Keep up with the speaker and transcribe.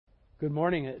Good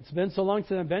morning. It's been so long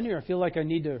since I've been here, I feel like I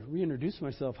need to reintroduce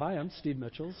myself. Hi, I'm Steve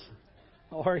Mitchells.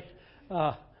 How are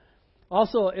you?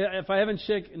 Also, if I haven't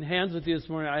shaken hands with you this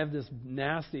morning, I have this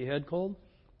nasty head cold,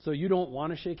 so you don't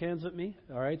want to shake hands with me,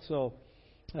 all right? So,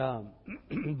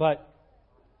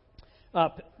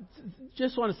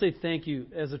 just want to say thank you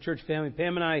as a church family.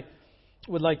 Pam and I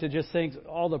would like to just thank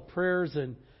all the prayers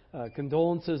and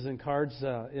condolences and cards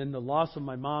in the loss of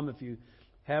my mom. If you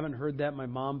haven't heard that, my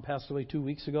mom passed away 2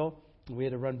 weeks ago. We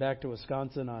had to run back to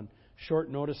Wisconsin on short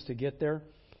notice to get there.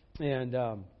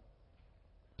 And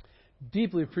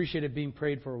deeply appreciated being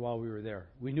prayed for while we were there.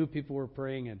 We knew people were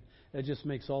praying, and it just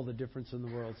makes all the difference in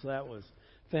the world. So that was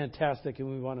fantastic, and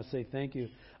we want to say thank you.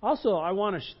 Also, I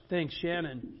want to thank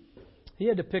Shannon. He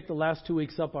had to pick the last 2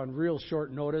 weeks up on real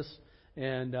short notice,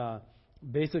 and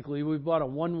basically we bought a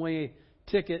one-way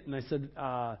ticket, and I said,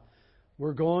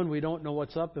 we're going, we don't know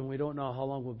what's up, and we don't know how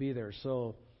long we'll be there.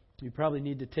 So you probably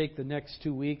need to take the next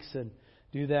 2 weeks and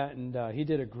do that, and he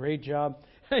did a great job.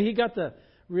 He got the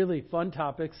really fun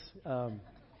topics,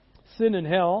 sin and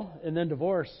hell, and then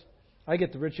divorce. I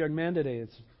get the rich young man today.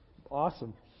 It's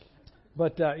awesome.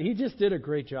 But he just did a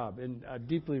great job, and I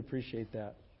deeply appreciate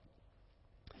that.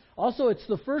 Also, it's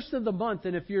the first of the month,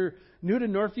 and if you're new to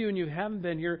Northview and you haven't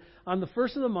been here, on the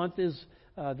first of the month is,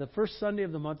 the first Sunday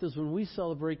of the month is when we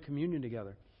celebrate communion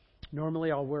together.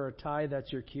 Normally I'll wear a tie.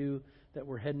 That's your cue that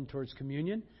we're heading towards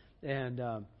communion. And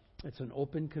it's an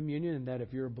open communion, and that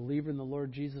if you're a believer in the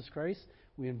Lord Jesus Christ,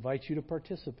 we invite you to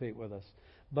participate with us.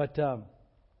 But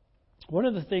one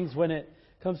of the things when it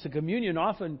comes to communion,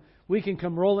 often we can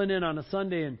come rolling in on a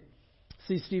Sunday and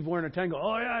see Steve wearing a tie and go,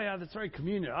 oh, yeah, that's right,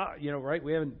 communion. Right?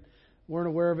 We weren't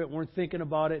aware of it, weren't thinking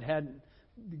about it, hadn't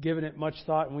given it much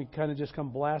thought, and we kind of just come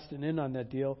blasting in on that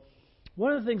deal.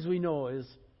 One of the things we know is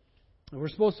we're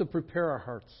supposed to prepare our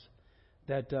hearts,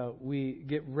 that we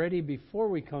get ready before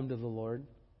we come to the Lord,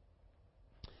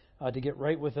 to get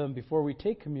right with Him before we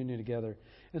take communion together.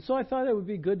 And so I thought it would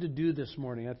be good to do this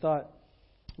morning. I thought,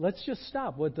 let's just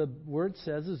stop. What the Word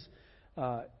says is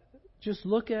just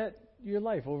look at your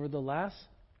life over the last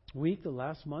week, the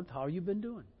last month. How you been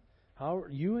doing? How are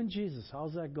you and Jesus?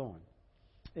 How's that going?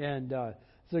 And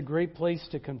it's a great place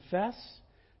to confess,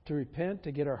 to repent,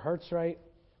 to get our hearts right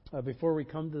before we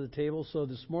come to the table. So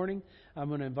this morning, I'm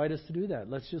going to invite us to do that.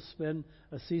 Let's just spend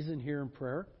a season here in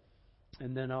prayer,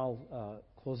 and then I'll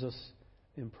close us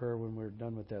in prayer when we're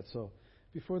done with that. So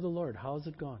before the Lord, how's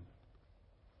it gone?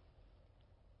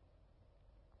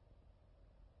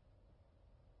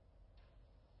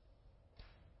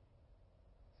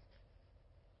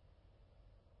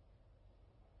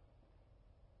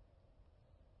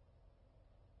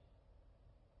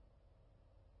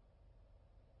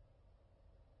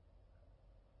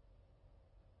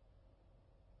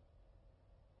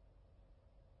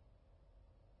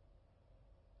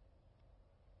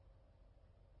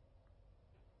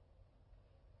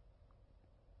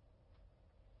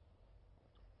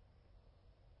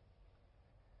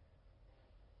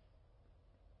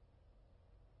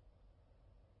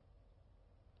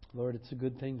 Lord, it's a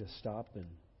good thing to stop and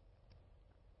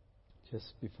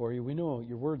just before you. We know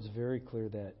your word's very clear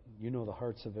that you know the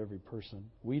hearts of every person.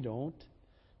 We don't,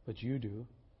 but you do.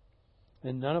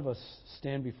 And none of us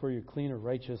stand before you clean or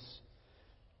righteous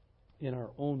in our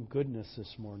own goodness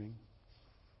this morning.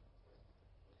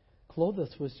 Clothe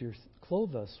us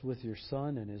with your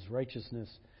Son and His righteousness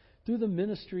through the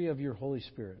ministry of your Holy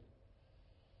Spirit.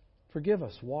 Forgive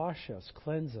us, wash us,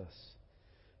 cleanse us.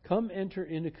 Come enter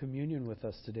into communion with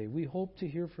us today. We hope to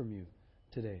hear from you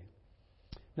today.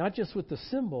 Not just with the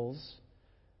symbols,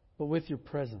 but with your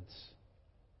presence.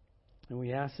 And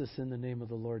we ask this in the name of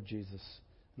the Lord Jesus.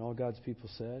 And all God's people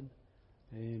said,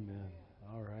 amen.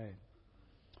 All right.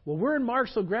 Well, we're in Mark,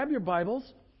 so grab your Bibles.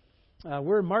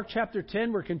 We're in Mark chapter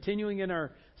 10. We're continuing in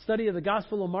our study of the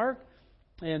Gospel of Mark.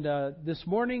 And this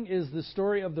morning is the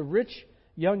story of the rich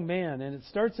young man. And it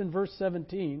starts in verse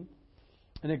 17.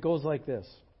 And it goes like this.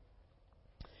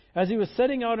 As he was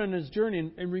setting out on his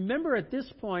journey, and remember at this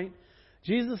point,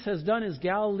 Jesus has done his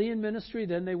Galilean ministry.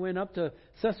 Then they went up to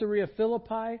Caesarea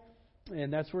Philippi,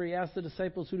 and that's where he asked the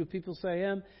disciples, who do people say I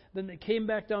am? Then they came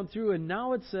back down through, and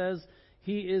now it says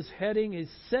he's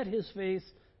set his face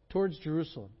towards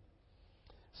Jerusalem.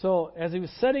 So as he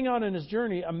was setting out on his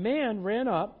journey, a man ran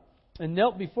up and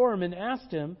knelt before him and asked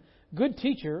him, Good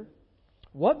teacher,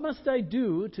 what must I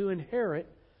do to inherit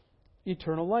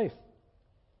eternal life?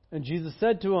 And Jesus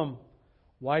said to him,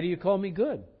 Why do you call me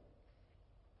good?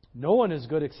 No one is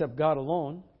good except God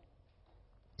alone.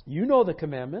 You know the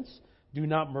commandments. Do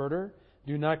not murder.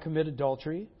 Do not commit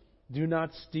adultery. Do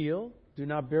not steal. Do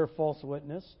not bear false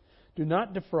witness. Do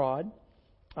not defraud.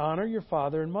 honor your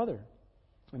father and mother.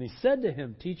 And he said to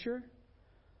him, Teacher,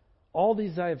 all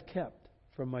these I have kept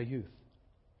from my youth.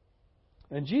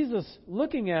 And Jesus,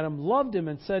 looking at him, loved him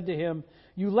and said to him,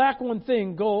 You lack one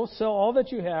thing. Go, sell all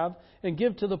that you have and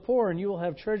give to the poor, and you will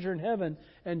have treasure in heaven.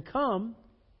 And come,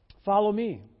 follow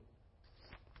me.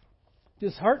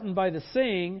 Disheartened by the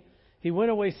saying, he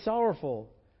went away sorrowful,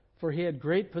 for he had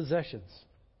great possessions.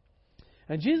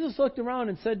 And Jesus looked around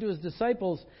and said to his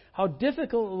disciples, How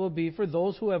difficult it will be for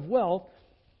those who have wealth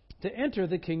to enter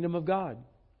the kingdom of God.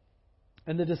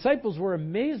 And the disciples were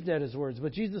amazed at his words.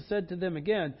 But Jesus said to them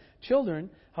again, Children,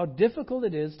 how difficult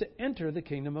it is to enter the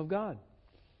kingdom of God.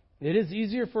 It is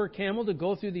easier for a camel to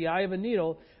go through the eye of a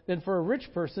needle than for a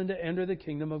rich person to enter the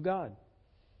kingdom of God.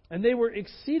 And they were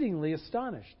exceedingly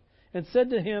astonished and said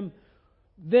to him,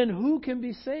 Then who can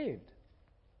be saved?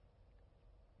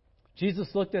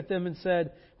 Jesus looked at them and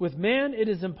said, With man it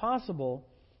is impossible,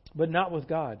 but not with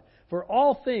God. For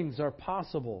all things are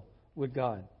possible with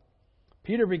God.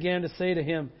 Peter began to say to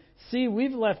him, See,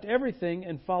 we've left everything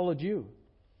and followed you.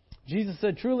 Jesus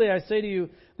said, Truly I say to you,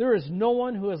 there is no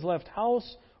one who has left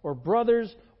house or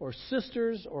brothers or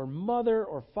sisters or mother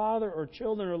or father or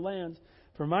children or lands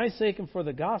for my sake and for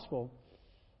the gospel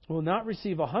who will not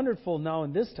receive 100-fold now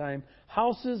in this time,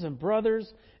 houses and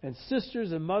brothers and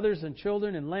sisters and mothers and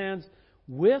children and lands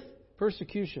with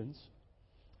persecutions,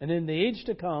 and in the age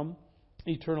to come,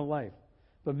 eternal life.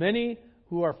 But many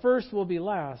who are first will be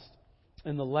last,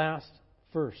 and the last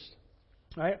first.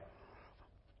 Right?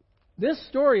 This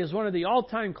story is one of the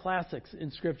all-time classics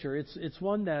in Scripture. It's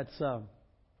one that's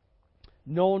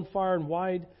known far and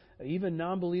wide. Even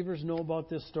non-believers know about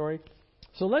this story.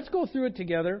 So let's go through it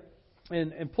together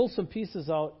and pull some pieces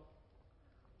out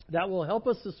that will help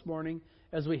us this morning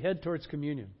as we head towards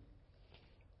communion.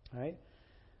 All right?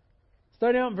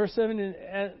 Starting out in verse 7,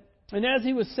 and as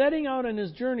he was setting out on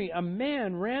his journey, a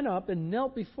man ran up and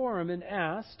knelt before him and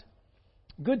asked,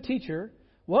 Good teacher,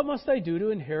 what must I do to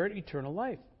inherit eternal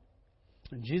life?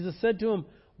 And Jesus said to him,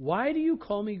 Why do you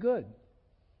call me good?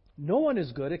 No one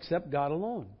is good except God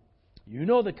alone. You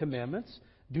know the commandments.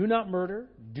 Do not murder.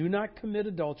 Do not commit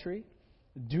adultery.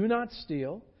 Do not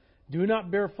steal. Do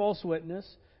not bear false witness.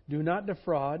 Do not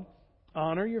defraud.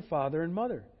 Honor your father and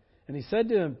mother. And he said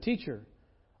to him, Teacher,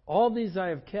 all these I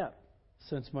have kept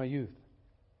since my youth.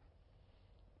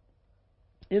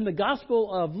 In the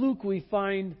Gospel of Luke, we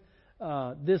find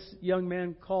this young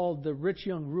man called the rich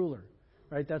young ruler.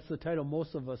 Right? That's the title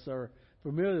most of us are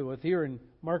familiar with. Here in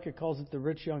Mark, it calls it the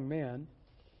rich young man.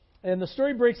 And the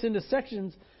story breaks into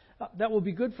sections that will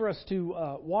be good for us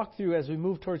to walk through as we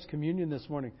move towards communion this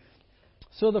morning.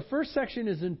 So the first section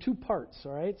is in two parts.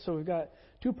 All right? So we've got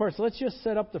two parts. Let's just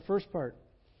set up the first part.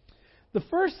 The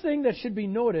first thing that should be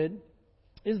noted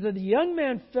is that the young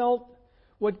man felt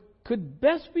what could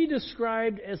best be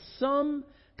described as some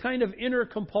kind of inner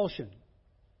compulsion.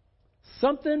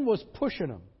 Something was pushing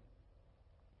him.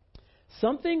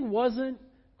 Something wasn't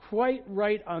quite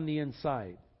right on the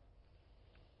inside.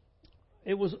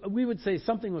 It was, we would say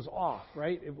something was off,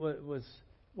 right? It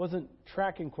wasn't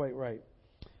tracking quite right.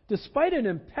 Despite an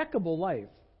impeccable life,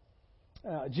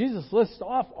 Jesus lists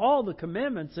off all the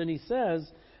commandments and he says,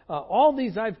 all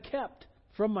these I've kept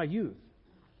from my youth.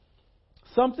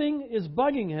 Something is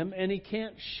bugging him and he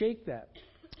can't shake that.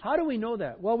 How do we know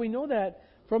that? Well, we know that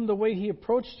from the way he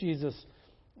approached Jesus.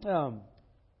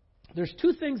 There's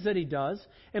two things that he does.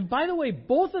 And by the way,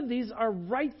 both of these are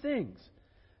right things.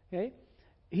 Okay?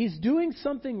 He's doing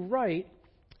something right,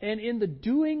 and in the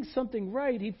doing something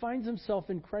right, he finds himself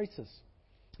in crisis.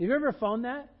 Have you ever found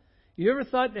that? You ever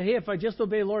thought, hey, if I just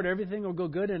obey the Lord, everything will go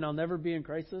good and I'll never be in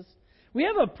crisis? We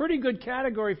have a pretty good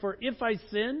category for if I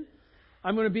sin,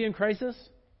 I'm going to be in crisis.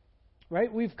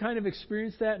 Right? We've kind of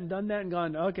experienced that and done that and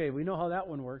gone, okay, we know how that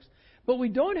one works. But we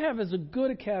don't have as a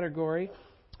good a category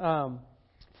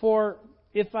for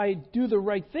if I do the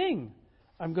right thing,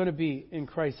 I'm going to be in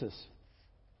crisis.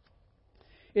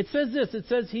 It says this. It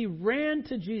says he ran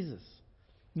to Jesus.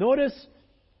 Notice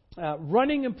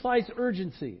running implies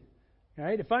urgency.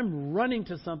 Right? If I'm running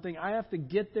to something, I have to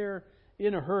get there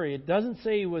in a hurry. It doesn't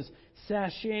say he was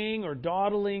sashaying or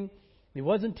dawdling. He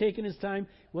wasn't taking his time.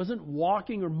 He wasn't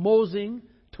walking or moseying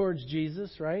towards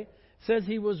Jesus, right? It says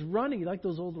he was running. You like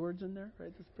those old words in there?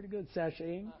 Right? That's pretty good.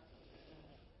 Sashaying.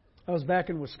 I was back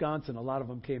in Wisconsin. A lot of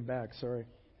them came back. Sorry.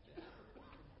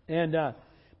 And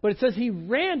but it says he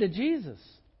ran to Jesus.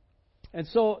 And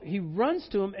so he runs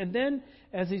to him. And then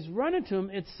as he's running to him,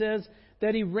 it says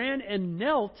that he ran and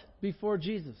knelt before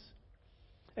Jesus.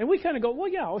 And we kind of go, well,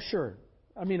 yeah, oh, sure.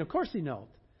 I mean, of course he knelt.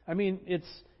 I mean,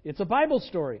 it's a Bible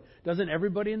story. Doesn't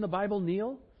everybody in the Bible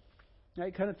kneel?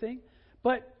 That kind of thing.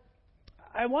 But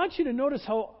I want you to notice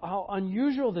how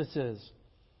unusual this is.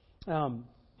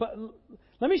 But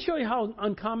let me show you how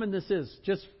uncommon this is,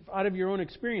 just out of your own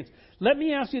experience. Let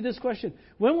me ask you this question.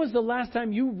 When was the last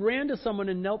time you ran to someone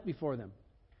and knelt before them?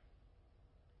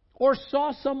 Or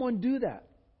saw someone do that?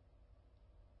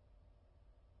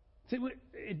 See,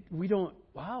 we don't,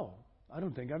 wow, I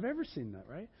don't think I've ever seen that,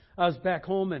 right? I was back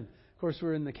home, and of course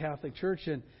we're in the Catholic Church,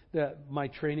 and my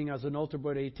training, I was an altar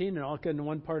boy at 18, and I'll get into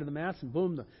one part of the Mass, and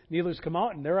boom, the kneelers come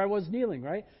out, and there I was kneeling,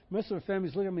 right? Most of the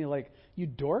families look at me like, you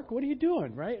dork, what are you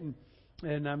doing, right?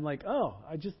 And I'm like, oh,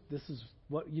 this is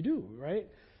what you do, right?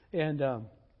 And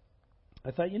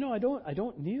I thought, I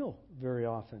don't kneel very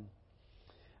often.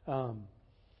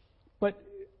 But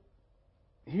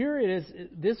here it is,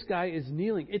 this guy is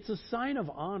kneeling. It's a sign of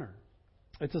honor.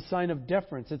 It's a sign of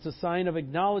deference. It's a sign of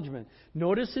acknowledgement.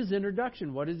 Notice his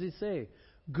introduction. What does he say?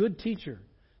 Good teacher.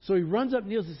 So he runs up,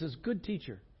 kneels, and says, good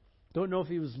teacher. Don't know if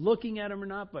he was looking at him or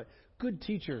not, but good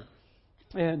teacher.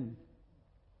 And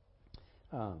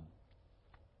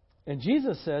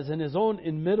Jesus says, in his own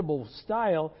inimitable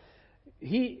style,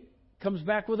 he comes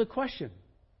back with a question.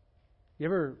 You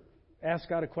ever ask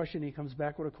God a question, he comes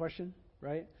back with a question,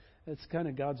 right? That's kind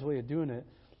of God's way of doing it.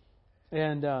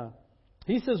 And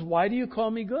he says, why do you call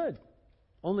me good?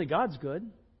 Only God's good.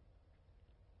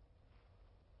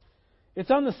 It's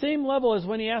on the same level as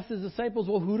when he asked his disciples,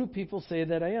 well, who do people say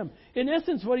that I am? In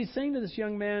essence, what he's saying to this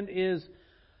young man is,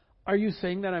 are you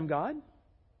saying that I'm God?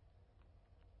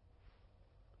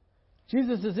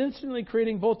 Jesus is instantly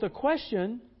creating both a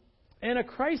question and a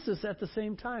crisis at the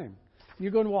same time.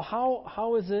 You're going, well,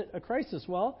 how is it a crisis?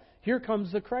 Well, here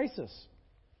comes the crisis.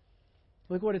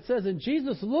 Look what it says. And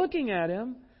Jesus, looking at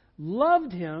him,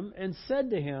 loved him and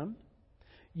said to him,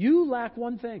 you lack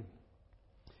one thing.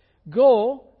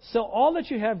 Go, sell all that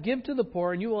you have, give to the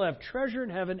poor, and you will have treasure in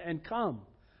heaven, and come,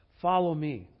 follow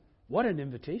me. What an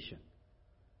invitation.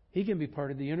 He can be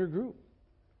part of the inner group.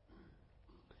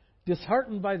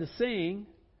 Disheartened by the saying,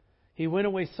 he went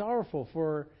away sorrowful,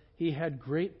 for he had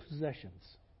great possessions.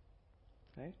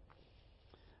 Okay?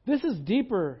 This is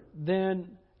deeper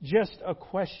than just a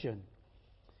question.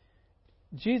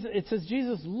 It says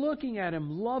Jesus, looking at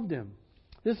him, loved him.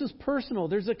 This is personal.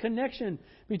 There's a connection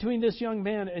between this young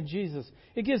man and Jesus.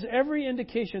 It gives every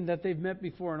indication that they've met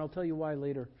before, and I'll tell you why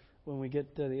later when we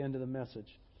get to the end of the message.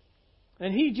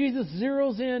 And Jesus,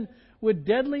 zeroes in with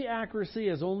deadly accuracy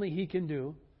as only he can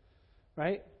do.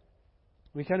 Right?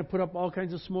 We kind of put up all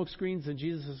kinds of smoke screens, and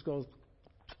Jesus just goes,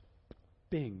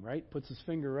 bing, right? Puts his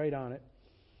finger right on it.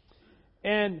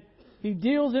 And he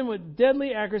deals in with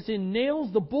deadly accuracy and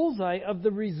nails the bullseye of the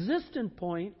resistant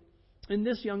point in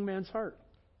this young man's heart.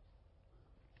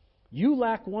 You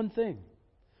lack one thing.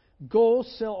 Go,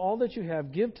 sell all that you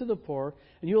have, give to the poor,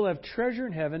 and you will have treasure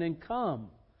in heaven, and come,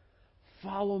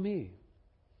 follow me.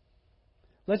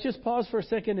 Let's just pause for a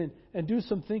second and do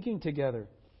some thinking together.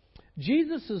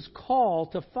 Jesus' call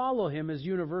to follow him is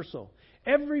universal.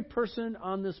 Every person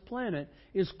on this planet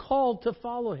is called to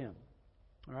follow him.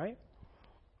 All right?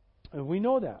 And we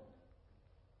know that.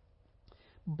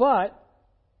 But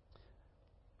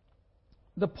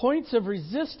the points of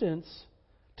resistance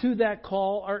to that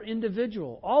call are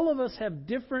individual. All of us have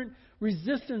different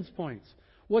resistance points.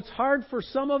 What's hard for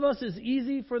some of us is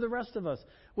easy for the rest of us.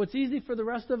 What's easy for the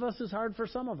rest of us is hard for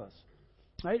some of us.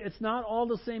 Right? It's not all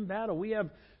the same battle. We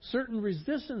have certain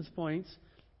resistance points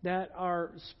that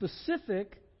are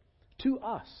specific to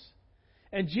us.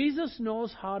 And Jesus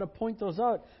knows how to point those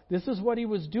out. This is what he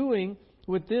was doing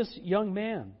with this young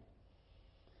man.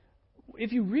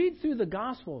 If you read through the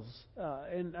Gospels,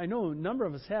 and I know a number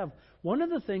of us have, one of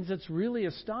the things that's really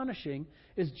astonishing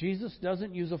is Jesus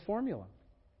doesn't use a formula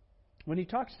when he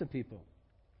talks to people.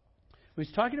 When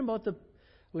he's talking about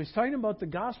the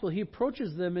gospel, he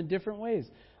approaches them in different ways.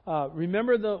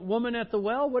 Remember the woman at the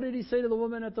well? What did he say to the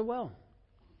woman at the well?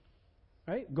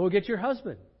 Right? Go get your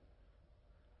husband.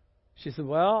 She said,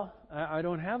 well, I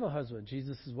don't have a husband.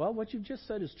 Jesus says, well, what you've just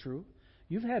said is true.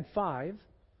 You've had 5,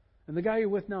 and the guy you're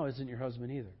with now isn't your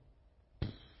husband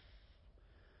either.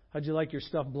 How'd you like your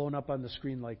stuff blown up on the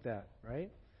screen like that,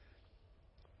 right?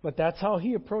 But that's how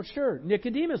he approached her.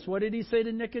 Nicodemus, what did he say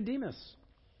to Nicodemus?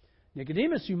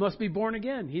 Nicodemus, you must be born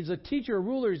again. He's a teacher, a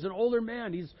ruler. He's an older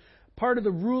man. He's part of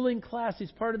the ruling class.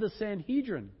 He's part of the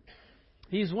Sanhedrin.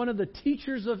 He's one of the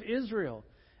teachers of Israel.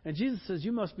 And Jesus says,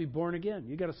 you must be born again.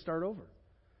 You've got to start over.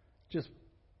 Just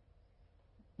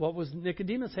what was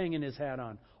Nicodemus hanging his hat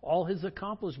on? All his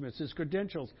accomplishments, his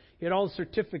credentials. He had all the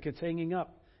certificates hanging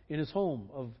up in his home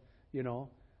of,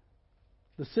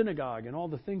 the synagogue and all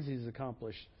the things he's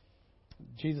accomplished.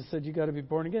 Jesus said, you've got to be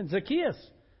born again. Zacchaeus.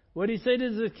 What did he say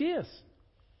to Zacchaeus?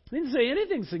 He didn't say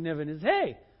anything significant. He said,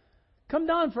 hey, come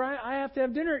down, for I have to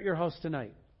have dinner at your house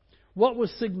tonight. What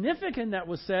was significant that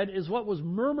was said is what was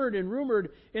murmured and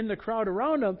rumored in the crowd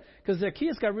around him, because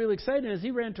Zacchaeus got really excited. As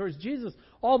he ran towards Jesus,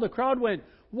 all the crowd went,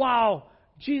 wow,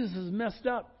 Jesus is messed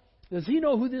up. Does he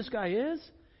know who this guy is?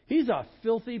 He's a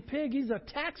filthy pig. He's a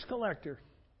tax collector.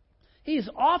 He's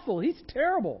awful. He's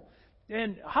terrible.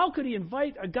 And how could he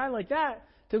invite a guy like that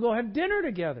to go have dinner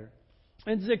together?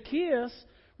 And Zacchaeus,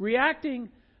 reacting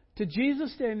to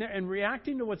Jesus standing there and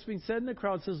reacting to what's being said in the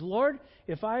crowd, says, Lord,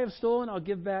 if I have stolen,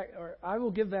 I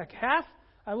will give back half.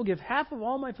 I will give half of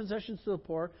all my possessions to the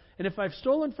poor. And if I've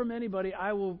stolen from anybody,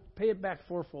 I will pay it back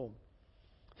fourfold.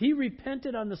 He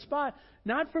repented on the spot,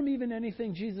 not from even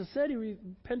anything Jesus said. He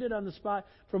repented on the spot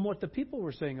from what the people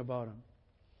were saying about him.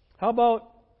 How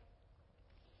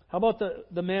about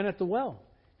the man at the well?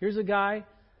 Here's a guy.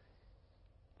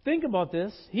 Think about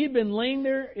this. He'd been laying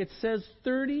there, it says,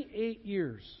 38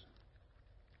 years.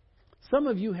 Some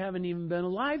of you haven't even been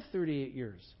alive 38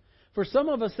 years. For some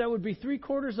of us, that would be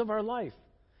 3/4 of our life.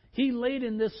 He laid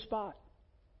in this spot.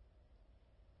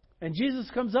 And Jesus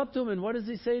comes up to him, and what does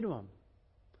he say to him?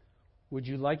 Would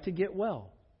you like to get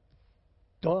well?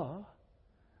 Duh.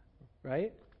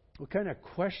 Right? What kind of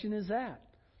question is that?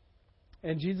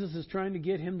 And Jesus is trying to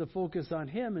get him to focus on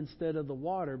him instead of the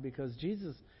water, because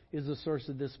Jesus is the source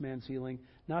of this man's healing,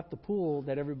 not the pool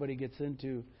that everybody gets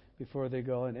into before they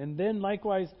go in. And then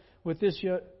likewise with this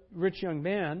rich young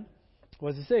man,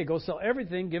 what does he say? Go sell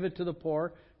everything, give it to the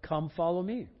poor, come follow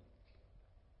me.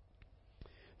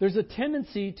 There's a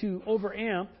tendency to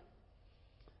overamp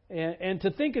and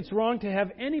to think it's wrong to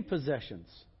have any possessions.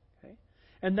 Okay?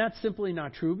 And that's simply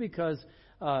not true, because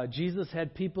Jesus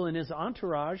had people in his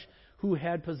entourage who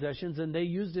had possessions, and they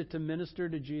used it to minister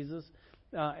to Jesus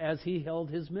as he held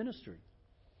his ministry.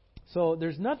 So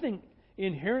there's nothing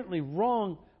inherently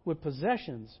wrong with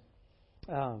possessions.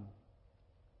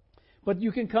 But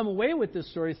you can come away with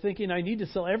this story thinking, I need to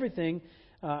sell everything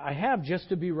I have just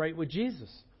to be right with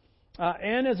Jesus.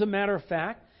 And as a matter of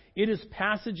fact, it is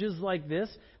passages like this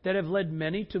that have led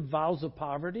many to vows of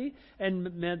poverty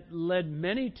and led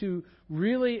many to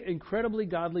really incredibly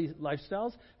godly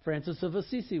lifestyles. Francis of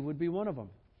Assisi would be one of them,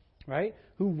 right?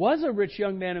 Who was a rich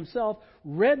young man himself,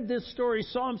 read this story,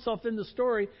 saw himself in the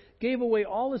story, gave away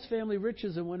all his family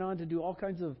riches, and went on to do all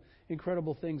kinds of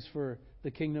incredible things for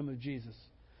the kingdom of Jesus.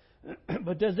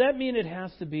 But does that mean it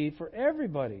has to be for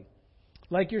everybody?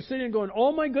 Like you're sitting and going,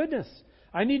 oh my goodness,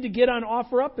 I need to get on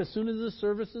OfferUp as soon as this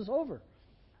service is over.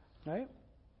 Right?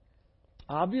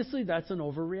 Obviously, that's an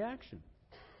overreaction.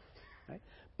 Right?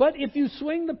 But if you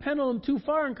swing the pendulum too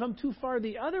far and come too far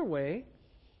the other way,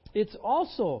 it's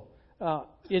also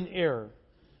in error.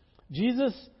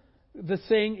 Jesus, the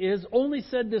saying is, only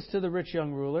said this to the rich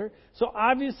young ruler, so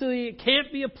obviously it can't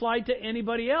be applied to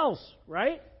anybody else,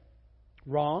 right?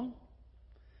 Wrong.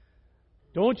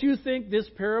 Don't you think this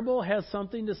parable has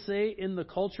something to say in the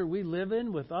culture we live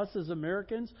in with us as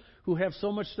Americans who have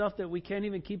so much stuff that we can't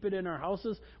even keep it in our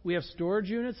houses? We have storage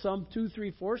units, some 2,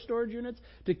 3, 4 storage units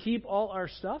to keep all our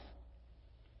stuff.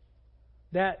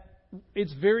 That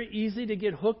it's very easy to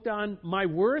get hooked on my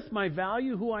worth, my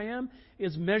value, who I am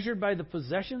is measured by the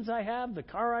possessions I have, the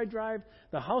car I drive,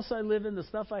 the house I live in, the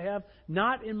stuff I have,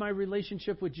 not in my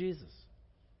relationship with Jesus.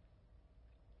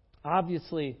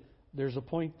 Obviously, there's a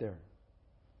point there.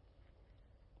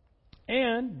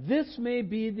 And this may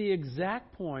be the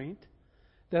exact point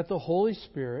that the Holy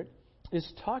Spirit is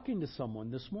talking to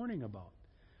someone this morning about.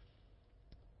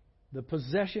 The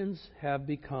possessions have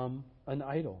become an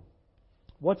idol.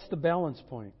 What's the balance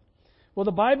point? Well,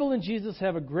 the Bible and Jesus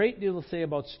have a great deal to say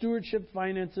about stewardship,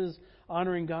 finances,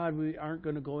 honoring God. We aren't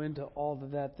going to go into all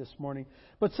of that this morning.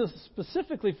 But so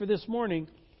specifically for this morning,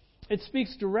 it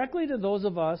speaks directly to those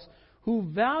of us who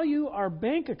value our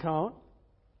bank account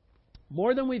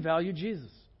more than we value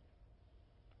Jesus.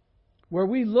 Where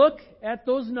we look at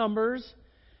those numbers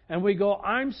and we go,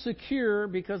 I'm secure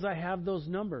because I have those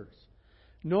numbers.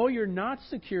 No, you're not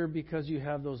secure because you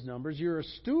have those numbers. You're a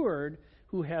steward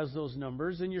who has those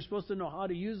numbers, and you're supposed to know how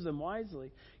to use them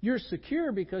wisely. You're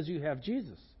secure because you have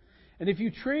Jesus. And if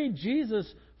you trade Jesus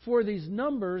for these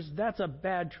numbers, that's a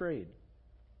bad trade.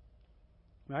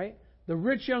 Right? The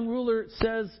rich young ruler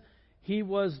says he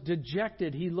was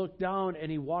dejected. He looked down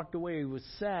and he walked away. He was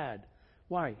sad.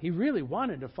 Why? He really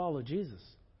wanted to follow Jesus.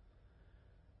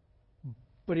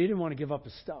 But he didn't want to give up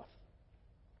his stuff.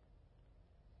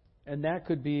 And that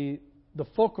could be the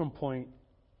fulcrum point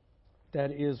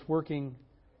that is working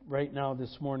right now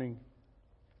this morning.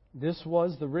 This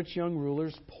was the rich young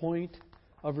ruler's point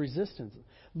of resistance.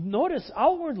 Notice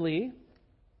outwardly,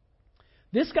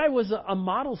 this guy was a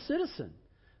model citizen.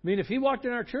 I mean, if he walked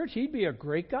in our church, he'd be a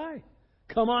great guy.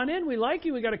 Come on in. We like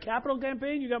you. We got a capital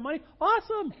campaign. You got money.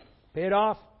 Awesome. Pay it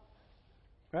off.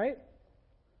 Right?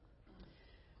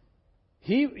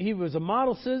 He was a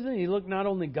model citizen. He looked not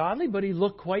only godly, but he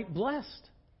looked quite blessed.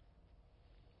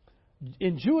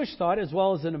 In Jewish thought, as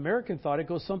well as in American thought, it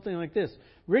goes something like this.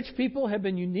 Rich people have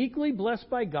been uniquely blessed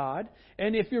by God,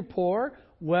 and if you're poor,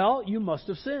 well, you must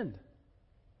have sinned.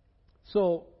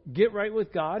 So get right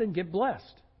with God and get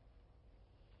blessed.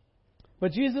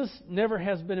 But Jesus never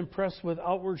has been impressed with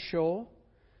outward show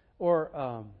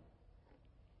or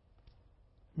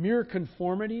mere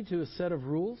conformity to a set of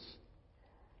rules.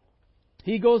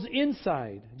 He goes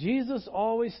inside. Jesus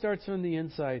always starts from the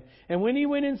inside. And when he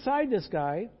went inside this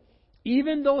guy,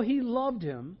 even though he loved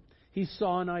him, he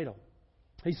saw an idol.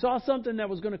 He saw something that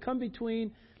was going to come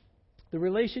between the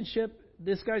relationship,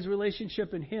 this guy's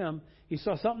relationship and him. He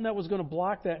saw something that was going to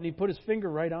block that, and he put his finger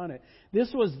right on it.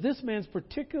 This was this man's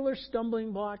particular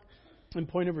stumbling block and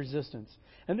point of resistance.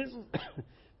 And this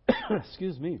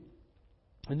excuse me.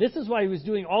 And this is why he was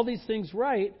doing all these things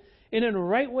right and in a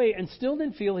right way and still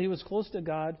didn't feel he was close to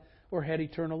God or had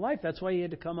eternal life. That's why he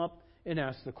had to come up and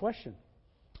ask the question.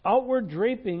 Outward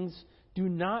drapings do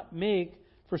not make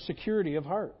for security of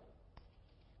heart.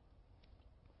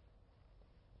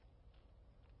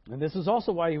 And this is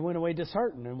also why he went away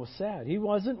disheartened and was sad. He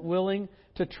wasn't willing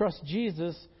to trust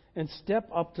Jesus and step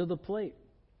up to the plate.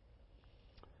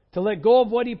 To let go of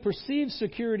what he perceived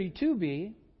security to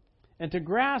be and to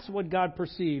grasp what God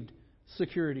perceived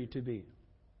security to be.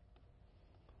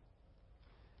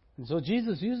 And so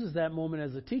Jesus uses that moment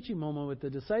as a teaching moment with the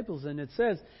disciples. And it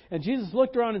says, and Jesus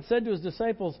looked around and said to his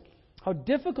disciples, how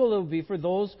difficult it will be for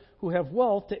those who have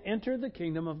wealth to enter the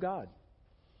kingdom of God.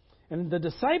 And the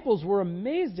disciples were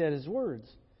amazed at his words.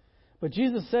 But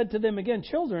Jesus said to them again,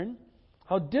 children,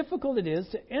 how difficult it is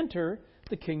to enter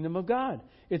the kingdom of God.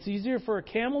 It's easier for a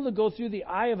camel to go through the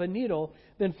eye of a needle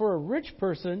than for a rich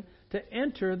person to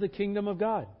enter the kingdom of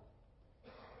God.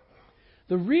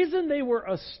 The reason they were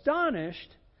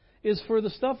astonished is for the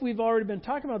stuff we've already been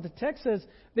talking about. The text says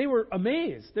they were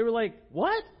amazed. They were like,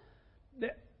 what?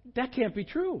 That can't be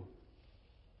true.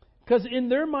 Because in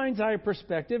their mind's eye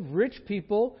perspective, rich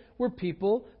people were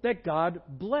people that God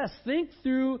blessed. Think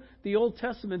through the Old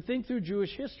Testament. Think through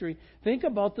Jewish history. Think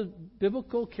about the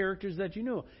biblical characters that you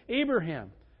know.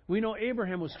 Abraham. We know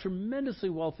Abraham was tremendously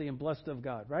wealthy and blessed of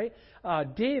God, right?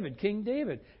 David, King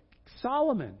David.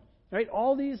 Solomon, right?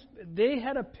 All these, they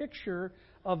had a picture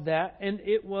of that, and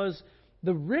it was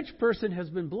the rich person has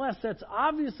been blessed. That's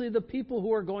obviously the people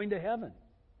who are going to heaven.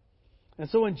 And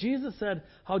so when Jesus said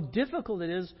how difficult it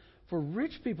is for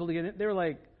rich people to get in, they're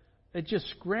like, it just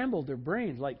scrambled their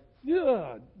brains. Like,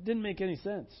 yeah, didn't make any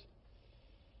sense.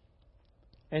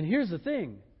 And here's the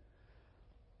thing.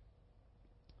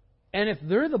 And if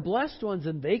they're the blessed ones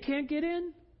and they can't get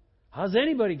in, how does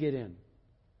anybody get in?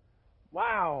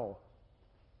 Wow.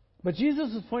 But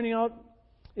Jesus is pointing out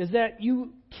is that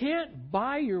you can't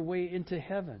buy your way into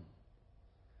heaven.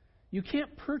 You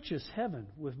can't purchase heaven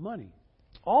with money.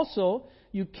 Also,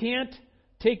 you can't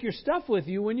take your stuff with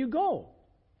you when you go.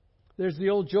 There's the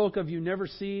old joke of you never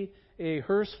see a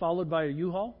hearse followed by a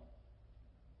U-Haul.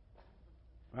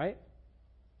 Right?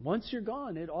 Once you're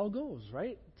gone, it all goes,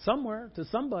 right? Somewhere, to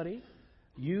somebody.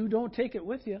 You don't take it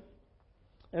with you.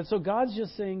 And so God's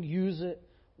just saying, use it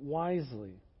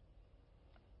wisely.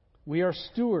 We are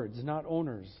stewards, not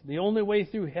owners. The only way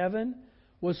through heaven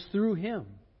was through Him.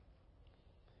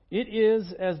 It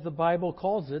is, as the Bible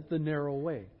calls it, the narrow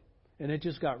way. And it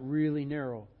just got really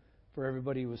narrow for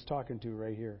everybody he was talking to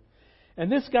right here.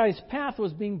 And this guy's path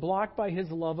was being blocked by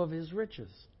his love of his riches.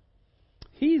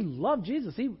 He loved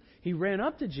Jesus. He ran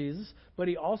up to Jesus, but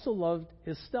he also loved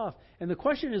his stuff. And the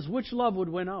question is, which love would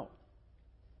win out?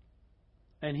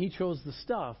 And he chose the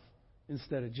stuff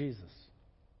instead of Jesus.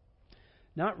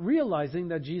 Not realizing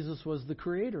that Jesus was the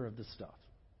creator of the stuff.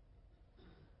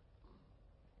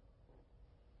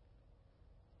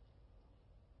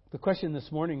 The question this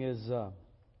morning is,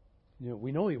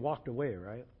 we know he walked away,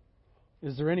 right?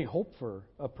 Is there any hope for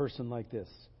a person like this?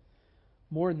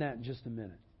 More than that in just a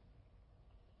minute.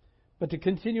 But to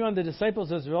continue on, the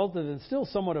disciples, as a result of it, still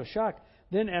somewhat of shock,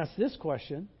 then asked this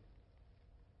question.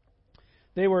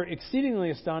 They were exceedingly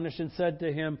astonished and said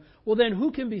to him, well then,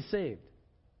 who can be saved?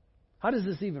 How does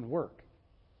this even work?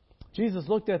 Jesus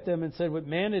looked at them and said, with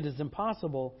man it is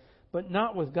impossible, but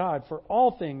not with God, for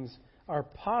all things are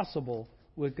possible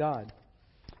with God.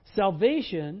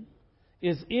 Salvation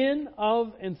is in,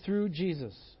 of, and through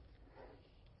Jesus.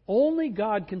 Only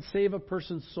God can save a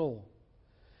person's soul.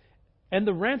 And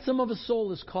the ransom of a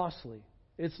soul is costly.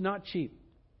 It's not cheap.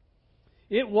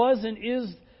 It was and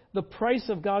is the price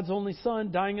of God's only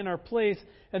Son dying in our place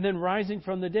and then rising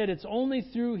from the dead. It's only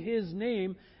through His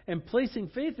name and placing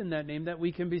faith in that name that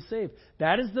we can be saved.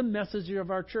 That is the message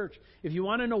of our church. If you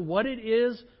want to know what it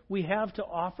is we have to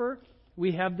offer,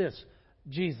 we have this: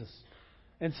 Jesus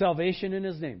and salvation in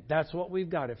His name. That's what we've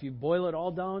got. If you boil it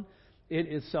all down, it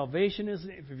is salvation.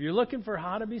 If you're looking for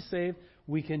how to be saved,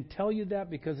 we can tell you that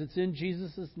because it's in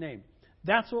Jesus' name.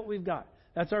 That's what we've got.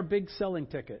 That's our big selling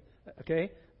ticket.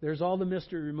 Okay? There's all the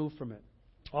mystery removed from it.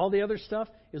 All the other stuff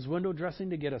is window dressing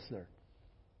to get us there.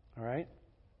 All right?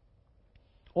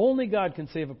 Only God can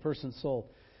save a person's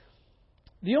soul.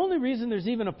 The only reason there's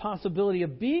even a possibility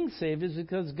of being saved is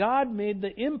because God made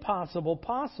the impossible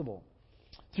possible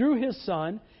through His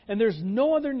Son, and there's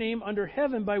no other name under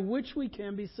heaven by which we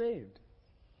can be saved.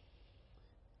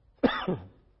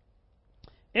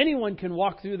 Anyone can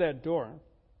walk through that door,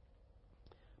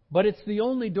 but it's the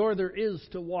only door there is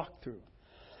to walk through.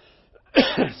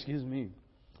 Excuse me.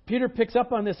 Peter picks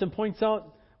up on this and points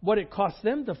out what it cost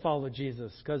them to follow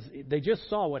Jesus, because they just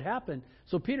saw what happened.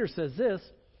 So Peter says this.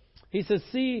 He says,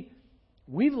 see,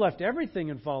 we've left everything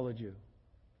and followed you.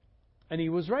 And he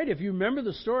was right. If you remember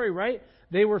the story, right?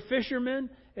 They were fishermen,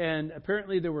 and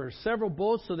apparently there were several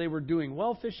boats, so they were doing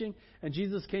well fishing. And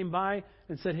Jesus came by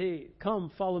and said, hey,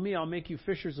 come, follow me. I'll make you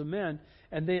fishers of men.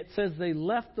 And it says they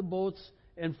left the boats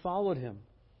and followed Him.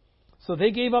 So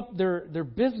they gave up their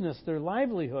business, their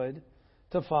livelihood,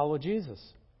 to follow Jesus.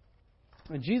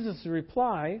 And Jesus'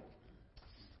 reply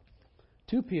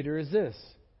to Peter is this.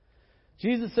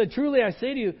 Jesus said, truly I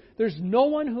say to you, there's no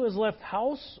one who has left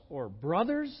house or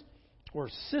brothers or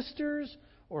sisters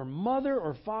or mother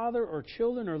or father or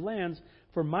children or lands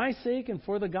for my sake and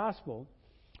for the gospel,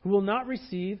 who will not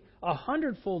receive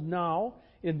 100-fold now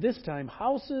in this time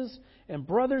houses and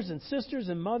brothers and sisters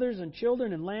and mothers and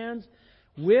children and lands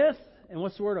with, and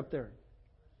what's the word up there?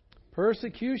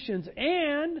 Persecutions,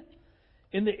 and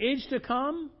in the age to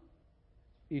come,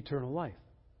 eternal life.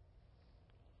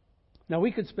 Now,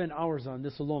 we could spend hours on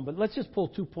this alone, but let's just pull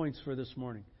 2 points for this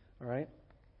morning. All right?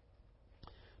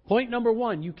 Point number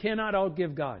 1, you cannot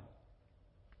outgive God.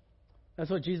 That's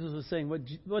what Jesus was saying.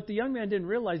 What the young man didn't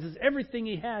realize is everything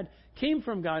he had came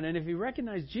from God. And if he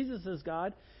recognized Jesus as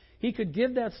God, he could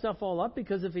give that stuff all up,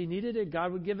 because if he needed it,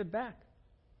 God would give it back.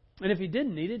 And if he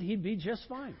didn't need it, he'd be just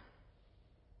fine.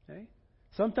 Okay?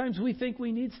 Sometimes we think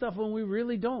we need stuff when we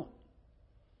really don't.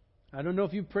 I don't know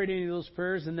if you've prayed any of those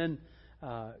prayers and then,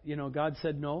 God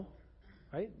said no.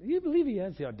 Right? You believe He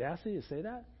has the audacity to say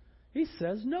that? He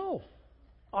says no.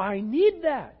 I need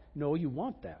that. No, you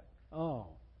want that. Oh,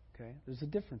 okay. There's a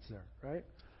difference there, right?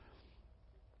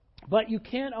 But you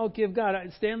can't outgive God.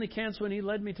 Stanley Kantz, when he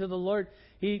led me to the Lord,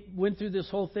 he went through this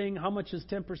whole thing. How much is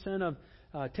 10%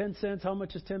 of 10 cents? How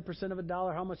much is 10% of a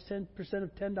dollar? How much 10%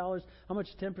 of $10? How much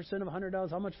is 10% of $100?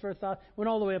 How much for $1,000? Went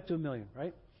all the way up to $1 million,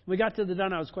 right? We got to the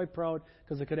done. I was quite proud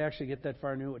because I could actually get that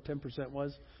far. I knew what 10%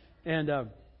 was. And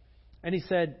he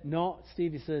said, no,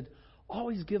 Steve, he said,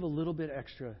 always give a little bit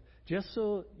extra just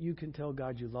so you can tell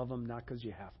God you love Him, not because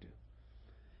you have to.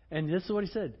 And this is what he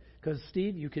said. Because,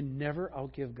 Steve, you can never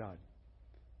outgive God.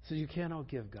 So you can't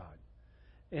outgive God.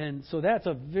 And so that's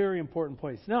a very important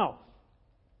point. Now,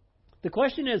 the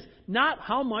question is not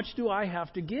how much do I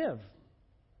have to give?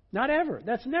 Not ever.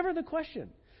 That's never the question.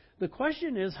 The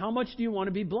question is, how much do you want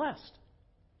to be blessed?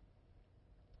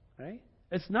 Right?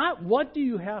 It's not what do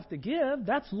you have to give.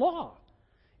 That's law.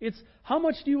 It's how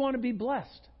much do you want to be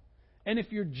blessed? And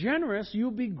if you're generous, you'll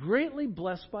be greatly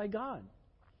blessed by God.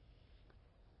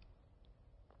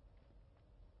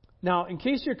 Now, in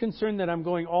case you're concerned that I'm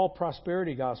going all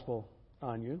prosperity gospel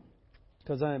on you,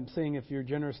 because I'm saying if you're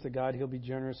generous to God, He'll be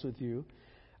generous with you,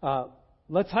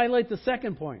 let's highlight the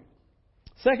second point.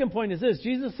 Second point is this.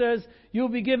 Jesus says, you'll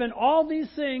be given all these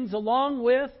things along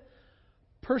with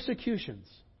persecutions.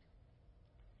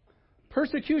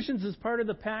 Persecutions is part of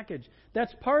the package.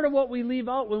 That's part of what we leave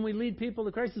out when we lead people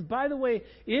to Christ. By the way,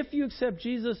 if you accept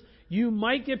Jesus, you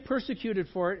might get persecuted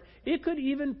for it. It could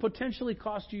even potentially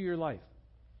cost you your life.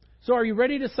 So are you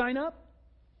ready to sign up?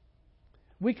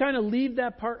 We kind of leave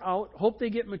that part out, hope they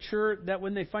get mature, that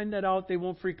when they find that out, they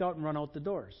won't freak out and run out the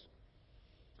doors.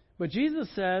 But Jesus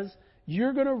says,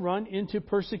 you're going to run into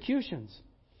persecutions.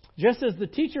 Just as the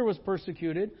teacher was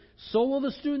persecuted, so will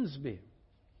the students be.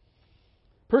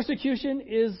 Persecution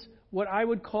is what I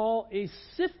would call a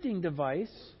sifting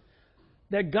device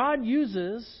that God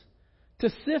uses to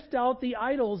sift out the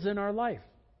idols in our life.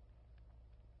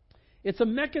 It's a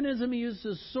mechanism He uses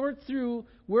to sort through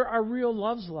where our real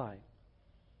loves lie.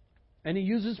 And He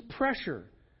uses pressure.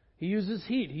 He uses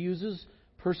heat. He uses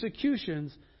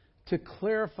persecutions to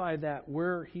clarify that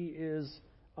where He is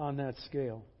on that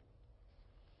scale.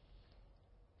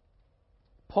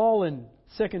 Paul in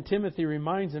 2 Timothy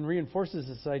reminds and reinforces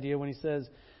this idea when he says,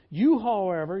 "You,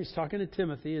 however," he's talking to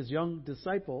Timothy, his young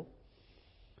disciple,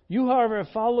 "you, however, have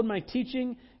followed my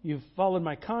teaching, you've followed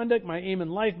my conduct, my aim in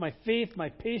life, my faith, my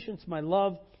patience, my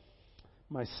love,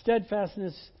 my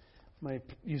steadfastness.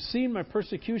 You've seen my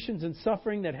persecutions and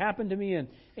suffering that happened to me in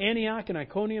Antioch and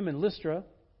Iconium and Lystra,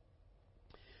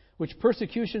 which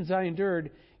persecutions I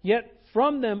endured. Yet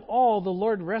from them all the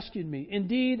Lord rescued me.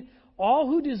 Indeed, all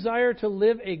who desire to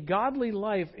live a godly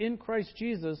life in Christ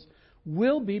Jesus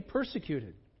will be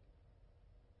persecuted."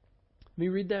 Let me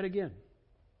read that again.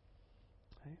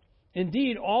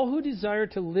 Indeed, all who desire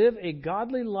to live a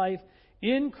godly life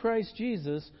in Christ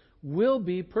Jesus will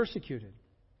be persecuted.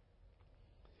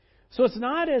 So it's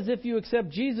not as if you accept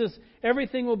Jesus,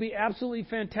 everything will be absolutely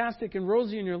fantastic and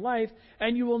rosy in your life,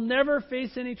 and you will never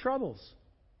face any troubles.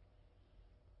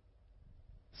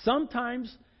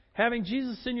 Sometimes having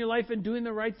Jesus in your life and doing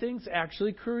the right things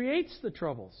actually creates the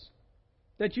troubles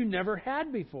that you never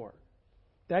had before.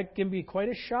 That can be quite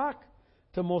a shock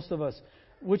to most of us,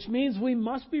 which means we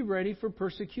must be ready for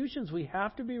persecutions. We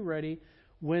have to be ready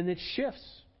when it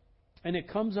shifts and it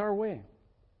comes our way.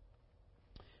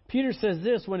 Peter says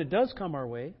this when it does come our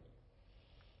way: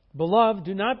 "Beloved,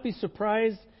 do not be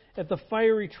surprised at the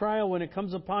fiery trial when it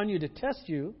comes upon you to test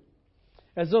you,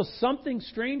 as though something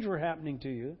strange were happening to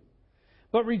you.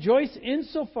 But rejoice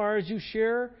insofar as you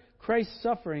share Christ's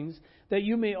sufferings, that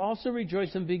you may also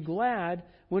rejoice and be glad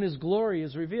when His glory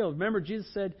is revealed." Remember,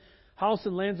 Jesus said, house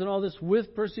and lands and all this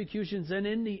with persecutions, and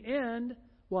in the end,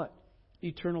 what?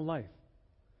 Eternal life.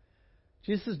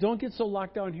 Jesus says, don't get so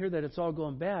locked down here that it's all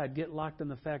going bad. Get locked on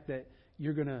the fact that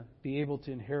you're going to be able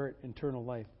to inherit eternal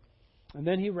life. And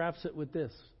then he wraps it with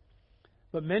this: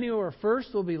 "But many who are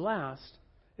first will be last,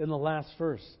 and the last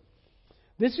first."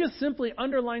 This just simply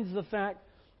underlines the fact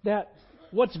that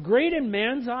what's great in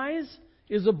man's eyes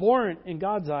is abhorrent in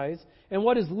God's eyes, and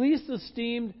what is least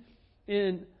esteemed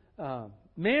in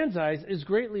man's eyes is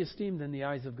greatly esteemed in the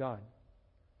eyes of God.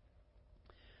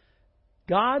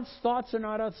 God's thoughts are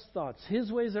not us thoughts.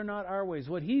 His ways are not our ways.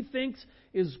 What He thinks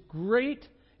is great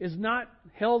is not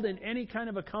held in any kind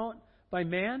of account by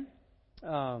man.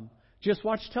 Just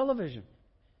watch television,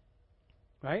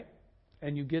 right?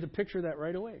 And you get a picture of that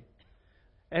right away.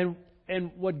 And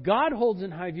what God holds in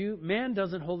high view, man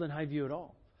doesn't hold in high view at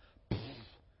all.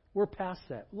 We're past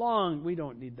that. We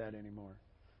don't need that anymore.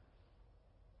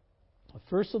 The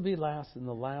first will be last, and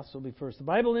the last will be first. The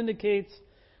Bible indicates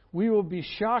we will be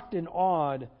shocked and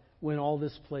awed when all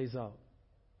this plays out.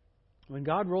 When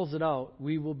God rolls it out,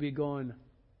 we will be going,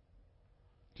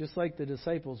 just like the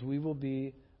disciples, we will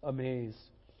be amazed.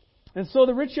 And so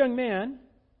the rich young man,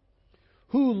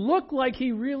 who looked like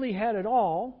he really had it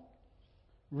all,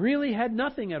 really had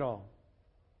nothing at all.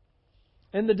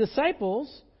 And the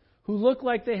disciples, who looked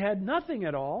like they had nothing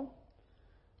at all,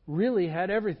 really had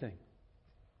everything.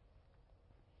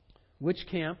 Which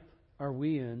camp are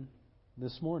we in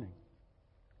this morning?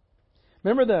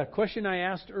 Remember the question I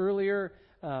asked earlier,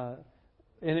 and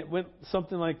it went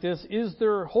something like this: is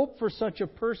there hope for such a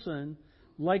person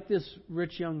like this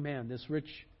rich young man, this rich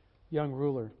young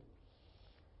ruler?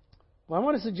 Well, I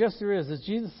want to suggest there is. As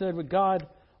Jesus said, with God,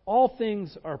 all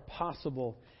things are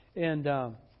possible. And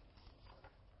I'm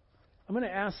going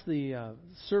to ask the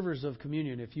servers of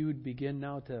communion if you would begin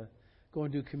now to go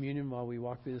and do communion while we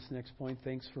walk through this next point.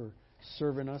 Thanks for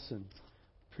serving us, and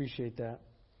appreciate that.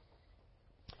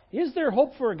 Is there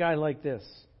hope for a guy like this?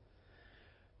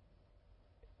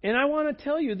 And I want to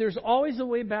tell you, there's always a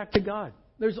way back to God.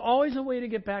 There's always a way to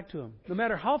get back to Him. No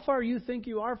matter how far you think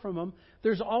you are from Him,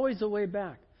 there's always a way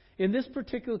back. In this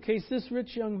particular case, this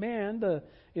rich young man,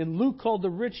 in Luke called the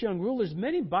rich young rulers,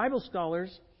 many Bible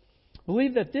scholars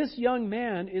believe that this young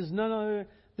man is none other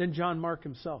than John Mark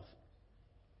himself.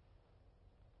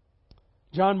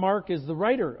 John Mark is the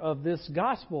writer of this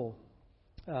gospel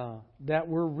that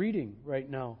we're reading right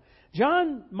now.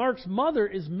 John Mark's mother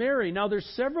is Mary. Now, there's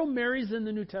several Marys in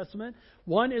the New Testament.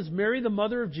 One is Mary, the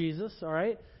mother of Jesus. All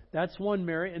right, that's one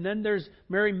Mary. And then there's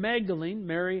Mary Magdalene,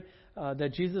 Mary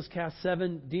that Jesus cast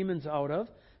 7 demons out of.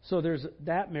 So there's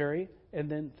that Mary,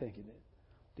 and then thank you,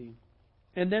 Dean.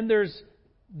 And then there's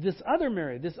this other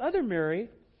Mary. This other Mary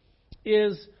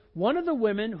is one of the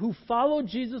women who followed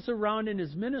Jesus around in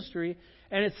His ministry,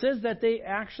 and it says that they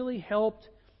actually helped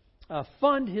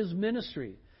fund His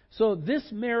ministry. So this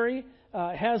Mary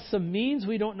has some means.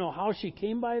 We don't know how she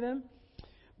came by them,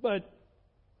 but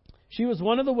she was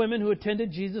one of the women who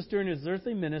attended Jesus during His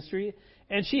earthly ministry,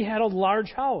 and she had a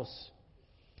large house.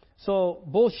 So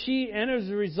both she and, as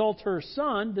a result, her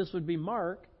son, this would be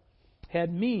Mark,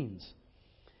 had means.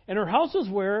 And her house was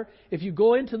where, if you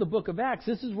go into the book of Acts,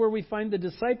 this is where we find the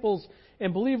disciples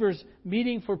and believers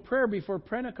meeting for prayer before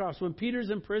Pentecost. When Peter's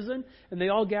in prison and they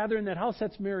all gather in that house,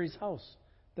 that's Mary's house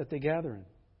that they gather in.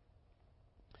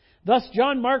 Thus,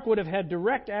 John Mark would have had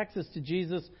direct access to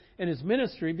Jesus and his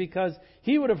ministry because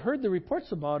he would have heard the reports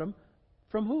about him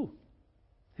from who?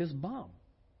 His mom.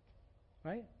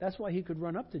 Right? That's why he could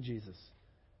run up to Jesus.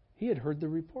 He had heard the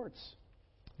reports.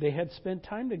 They had spent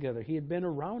time together. He had been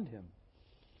around him.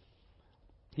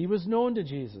 He was known to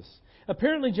Jesus.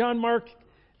 Apparently, John Mark,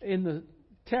 in the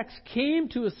text, came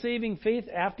to a saving faith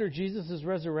after Jesus'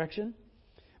 resurrection.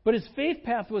 But his faith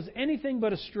path was anything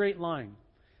but a straight line.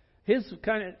 His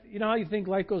kind of, you know how you think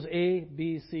life goes A,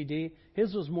 B, C, D?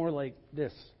 His was more like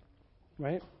this,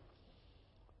 right?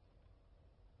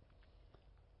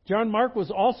 John Mark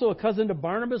was also a cousin to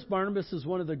Barnabas. Barnabas is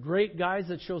one of the great guys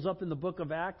that shows up in the book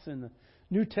of Acts in the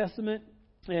New Testament.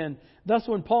 And thus,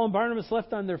 when Paul and Barnabas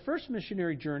left on their first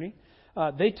missionary journey,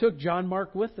 they took John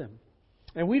Mark with them.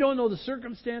 And we don't know the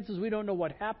circumstances. We don't know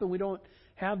what happened. We don't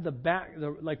have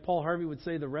like Paul Harvey would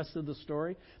say, the rest of the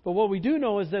story. But what we do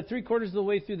know is that 3/4 of the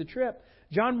way through the trip,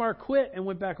 John Mark quit and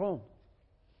went back home.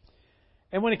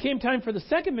 And when it came time for the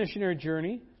second missionary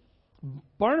journey,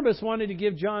 Barnabas wanted to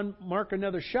give John Mark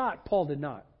another shot. Paul did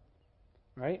not.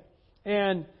 Right?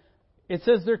 And it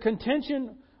says their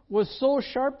contention was so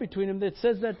sharp between them that it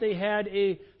says that they had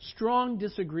a strong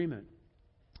disagreement.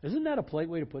 Isn't that a polite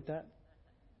way to put that?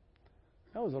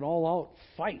 That was an all-out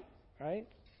fight, right?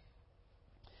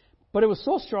 But it was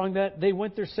so strong that they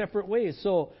went their separate ways.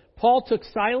 So Paul took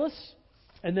Silas,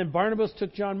 and then Barnabas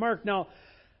took John Mark. Now,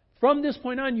 from this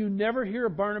point on, you never hear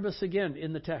of Barnabas again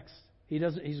in the text.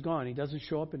 He's gone. He doesn't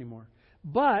show up anymore.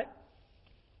 But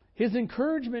his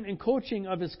encouragement and coaching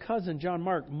of his cousin, John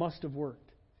Mark, must have worked.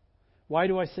 Why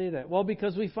do I say that? Well,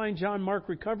 because we find John Mark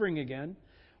recovering again,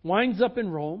 winds up in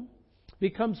Rome,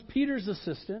 becomes Peter's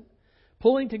assistant,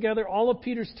 pulling together all of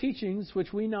Peter's teachings,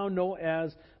 which we now know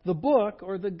as the book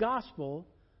or the Gospel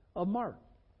of Mark.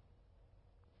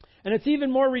 And it's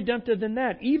even more redemptive than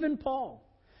that. Even Paul,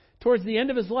 towards the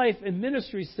end of his life and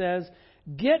ministry, says,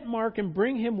 "Get Mark and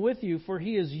bring him with you, for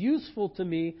he is useful to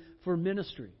me for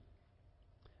ministry."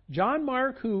 John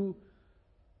Mark, who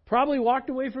probably walked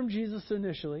away from Jesus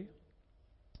initially,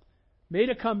 made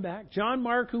a comeback. John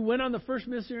Mark, who went on the first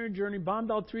missionary journey,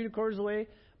 bombed out 3/4 of the way,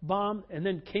 bombed, and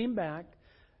then came back.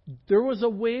 There was a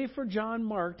way for John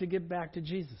Mark to get back to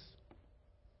Jesus.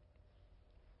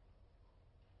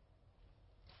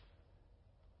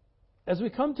 As we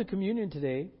come to communion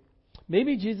today,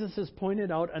 maybe Jesus has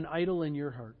pointed out an idol in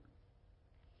your heart.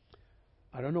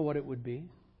 I don't know what it would be,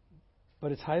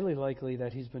 but it's highly likely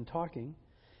that he's been talking.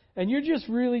 And you're just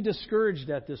really discouraged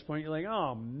at this point. You're like,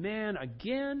 oh man,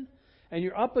 again? And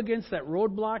you're up against that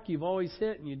roadblock you've always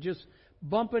hit, and you're just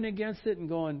bumping against it and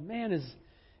going, man,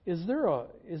 is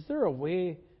there a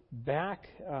way back?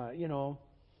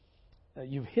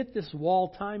 You've hit this wall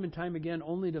time and time again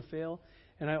only to fail.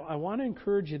 And I want to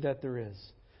encourage you that there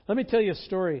is. Let me tell you a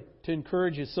story to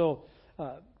encourage you. So,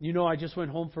 I just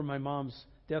went home from my mom's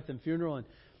death and funeral. And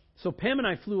so Pam and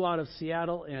I flew out of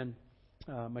Seattle, and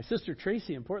my sister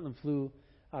Tracy in Portland flew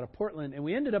out of Portland. And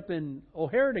we ended up in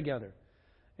O'Hare together,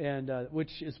 and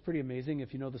which is pretty amazing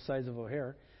if you know the size of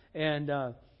O'Hare. And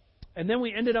then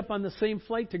we ended up on the same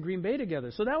flight to Green Bay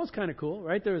together. So that was kind of cool,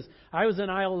 right? I was in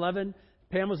aisle 11,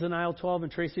 Pam was in aisle 12,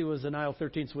 and Tracy was in aisle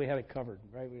 13, so we had it covered,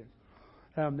 right? We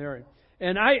had there.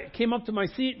 And I came up to my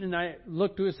seat, and I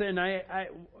looked to us, and I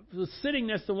was sitting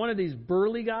next to one of these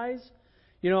burly guys.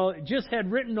 Just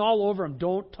had written all over him,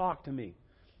 "Don't talk to me."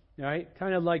 Right?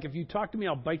 Kind of like, if you talk to me,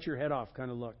 I'll bite your head off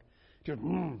kind of look. Just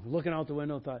looking out the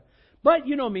window, thought. But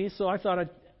you know me, so I thought I'd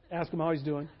ask him how he's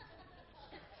doing.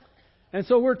 And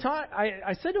so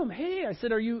I said to him, "Hey," I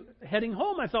said, "are you heading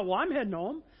home?" I thought, well, I'm heading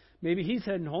home. Maybe he's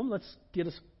heading home. Let's get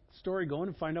a story going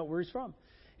and find out where he's from.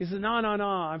 He said, no,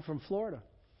 I'm from Florida.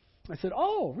 I said,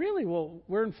 "Oh, really? Well,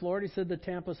 we're in Florida." He said, "The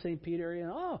Tampa, St. Pete area."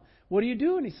 "Oh, what do you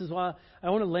do?" And he says, "Well, I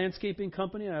own a landscaping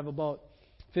company. I have about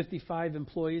 55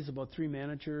 employees, about 3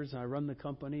 managers. I run the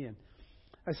company." And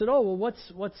I said, "Oh, well,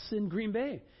 what's in Green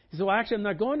Bay?" He said, "Well, actually, I'm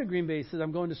not going to Green Bay." He said,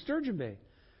 "I'm going to Sturgeon Bay."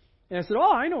 And I said,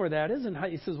 "Oh, I know where that is." And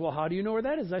he says, "Well, how do you know where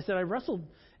that is?" I said, "I wrestled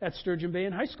at Sturgeon Bay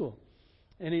in high school."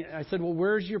 And I said, "Well,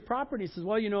 where's your property?" He says,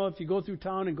 "Well, if you go through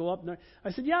town and go up there."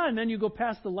 I said, "Yeah, and then you go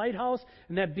past the lighthouse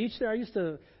and that beach there. I used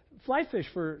to fly fish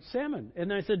for salmon."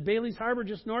 And I said, "Bailey's Harbor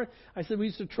just north." I said, "We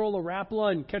used to troll a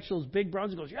Rapala and catch those big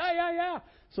browns." He goes, yeah.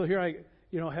 So here I,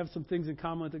 have some things in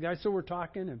common with the guy. So we're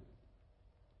talking,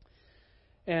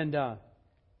 and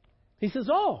he says,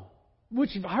 "Oh,"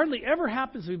 which hardly ever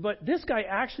happens to me, but this guy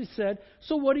actually said,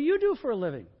 "So what do you do for a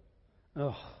living?"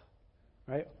 Oh,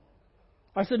 Right?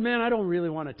 I said, man, I don't really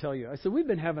want to tell you. I said, we've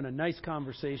been having a nice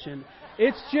conversation.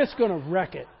 It's just going to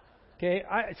wreck it. Okay?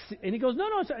 And he goes, no.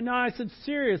 I said,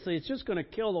 seriously, it's just going to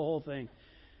kill the whole thing.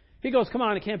 He goes, come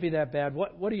on, it can't be that bad.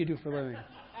 What do you do for a living?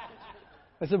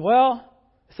 I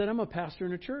said, I'm a pastor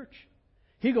in a church.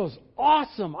 He goes,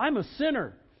 awesome, I'm a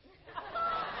sinner.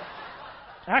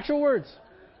 Actual words.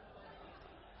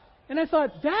 And I thought,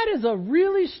 that is a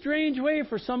really strange way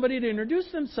for somebody to introduce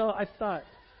themselves. I thought,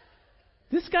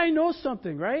 this guy knows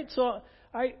something, right? So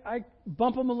I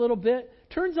bump him a little bit.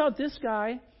 Turns out this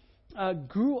guy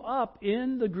grew up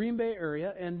in the Green Bay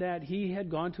area and that he had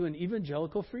gone to an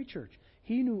evangelical free church.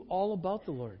 He knew all about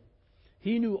the Lord.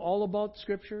 He knew all about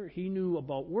Scripture. He knew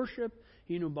about worship.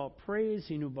 He knew about praise.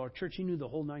 He knew about church. He knew the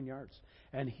whole 9 yards.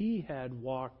 And he had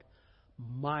walked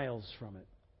miles from it.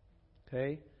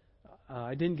 Okay?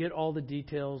 I didn't get all the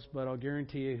details, but I'll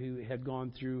guarantee you he had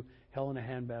gone through hell in a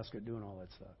handbasket doing all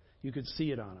that stuff. You could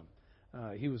see it on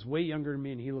him. He was way younger than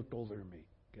me, and he looked older than me.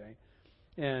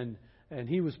 Okay? And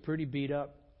he was pretty beat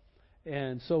up.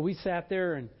 And so we sat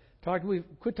there and talked. We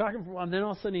quit talking for a while, and then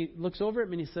all of a sudden he looks over at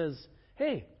me and he says,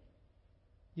 hey,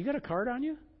 you got a card on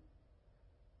you?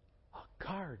 A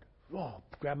card. Oh,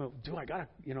 grab my, I got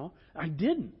a, I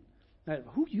didn't.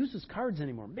 Who uses cards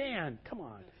anymore? Man, come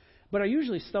on. But I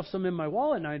usually stuff some in my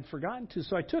wallet, and I had forgotten to.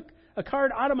 So I took a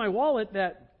card out of my wallet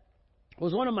that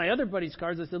was one of my other buddy's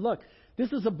cards. I said, look,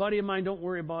 this is a buddy of mine. Don't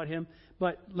worry about him.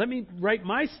 But let me write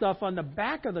my stuff on the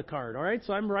back of the card, all right?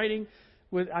 So I'm writing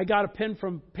I got a pen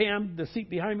from Pam, the seat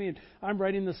behind me, and I'm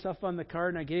writing the stuff on the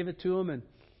card, and I gave it to him.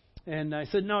 And I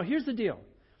said, no, here's the deal.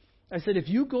 I said, if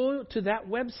you go to that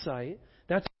website,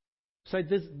 that's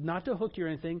this, not to hook you or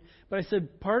anything, but I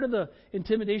said part of the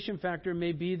intimidation factor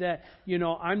may be that,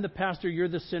 I'm the pastor, you're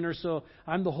the sinner, so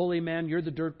I'm the holy man, you're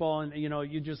the dirtball, and,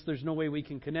 there's no way we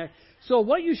can connect. So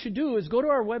what you should do is go to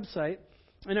our website,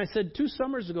 and I said 2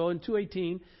 summers ago in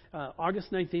 2018,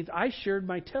 August 19th, I shared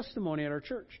my testimony at our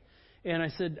church. And I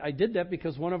said I did that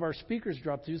because one of our speakers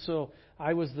dropped through, so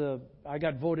I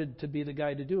got voted to be the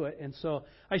guy to do it. And so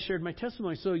I shared my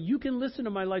testimony. So you can listen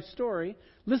to my life story,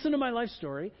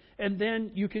 and then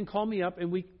you can call me up,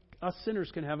 and us sinners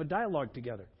can have a dialogue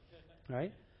together,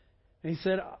 right? And he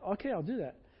said, okay, I'll do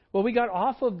that. Well, we got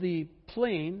off of the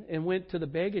plane and went to the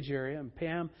baggage area, and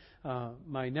Pam,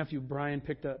 my nephew Brian,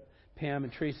 picked up Pam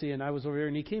and Tracy, and I was over there,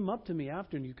 and he came up to me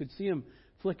after, and you could see him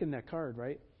flicking that card,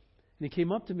 right? And he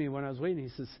came up to me when I was waiting. He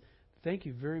says, thank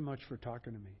you very much for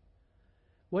talking to me.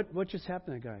 What just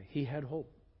happened to that guy? He had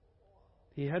hope.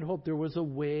 He had hope. There was a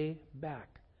way back,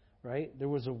 right? There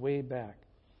was a way back.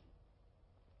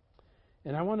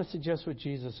 And I want to suggest with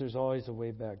Jesus, there's always a way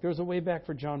back. There's a way back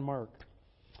for John Mark.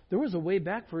 There was a way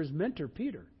back for his mentor,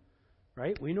 Peter,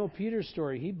 right? We know Peter's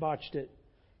story. He botched it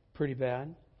pretty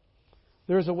bad.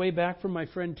 There's a way back for my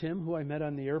friend Tim, who I met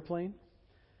on the airplane.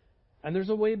 And there's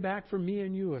a way back for me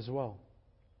and you as well.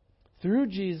 Through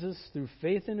Jesus, through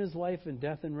faith in His life and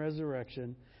death and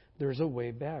resurrection, there's a way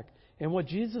back. And what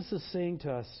Jesus is saying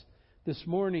to us this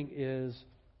morning is,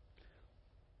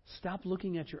 stop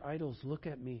looking at your idols, look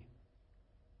at me.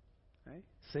 Right?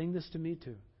 Saying this to me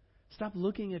too. Stop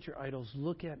looking at your idols,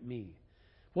 look at me.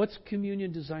 What's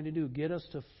communion designed to do? Get us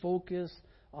to focus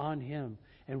on Him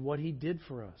and what He did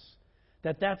for us.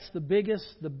 That's the biggest,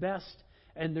 the best,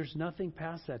 and there's nothing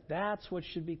past that. That's what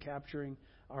should be capturing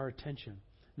our attention,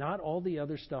 not all the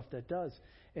other stuff that does.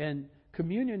 And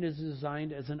communion is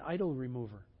designed as an idol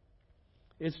remover.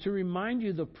 It's to remind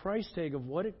you the price tag of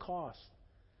what it costs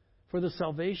for the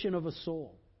salvation of a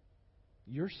soul.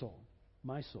 Your soul,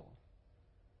 my soul.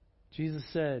 Jesus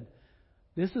said,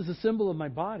 this is a symbol of my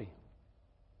body.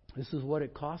 This is what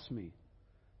it cost me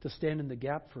to stand in the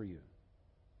gap for you.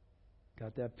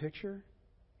 Got that picture?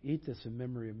 Eat this in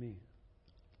memory of me.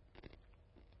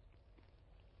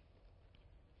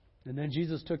 And then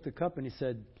Jesus took the cup and He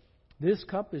said, this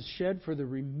cup is shed for the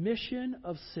remission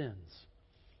of sins.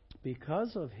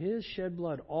 Because of His shed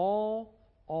blood, all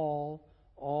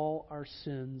our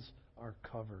sins are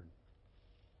covered.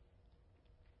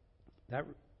 That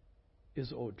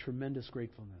is tremendous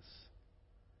gratefulness.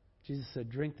 Jesus said,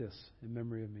 drink this in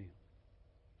memory of me.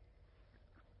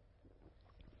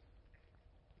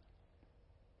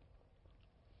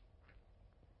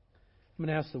 I'm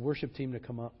going to ask the worship team to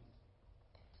come up.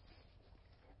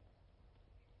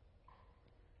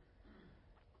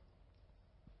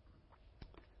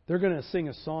 They're going to sing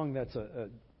a song that's a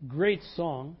great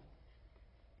song.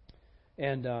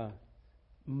 And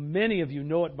many of you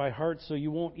know it by heart, so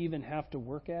you won't even have to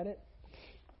work at it,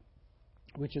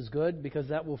 which is good because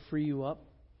that will free you up.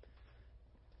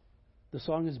 The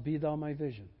song is Be Thou My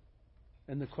Vision.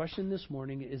 And the question this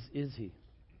morning is He?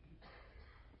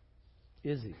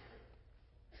 Is He?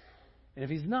 And if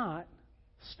He's not,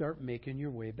 start making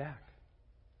your way back.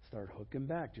 Start hooking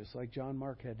back, just like John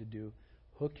Mark had to do.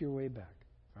 Hook your way back.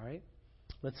 All right?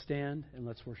 Let's stand and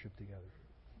let's worship together.